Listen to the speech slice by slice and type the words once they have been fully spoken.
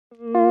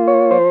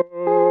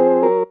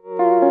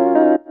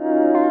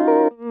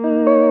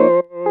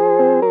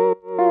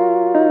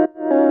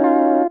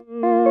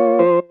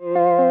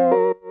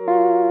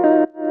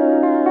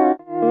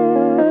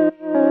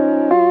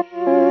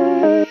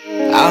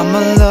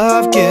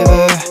love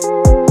giver,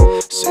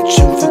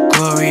 searching for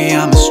glory,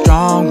 I'm a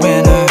strong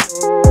winner.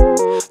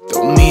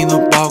 Don't need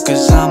no ball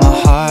cause I'm a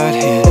hard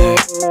hitter.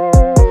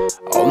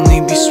 Only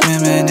be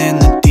swimming in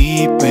the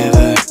deep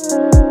river.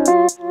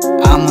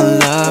 I'm a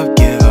love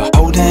giver,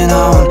 holding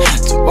on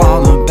to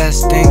all the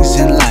best things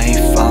in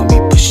life. I'll be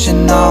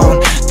pushing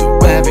on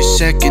through every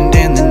second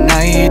in the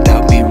night.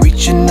 I'll be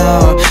reaching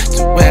up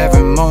to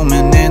every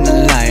moment in the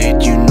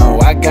light. You know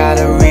I got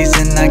a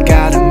reason, I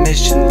got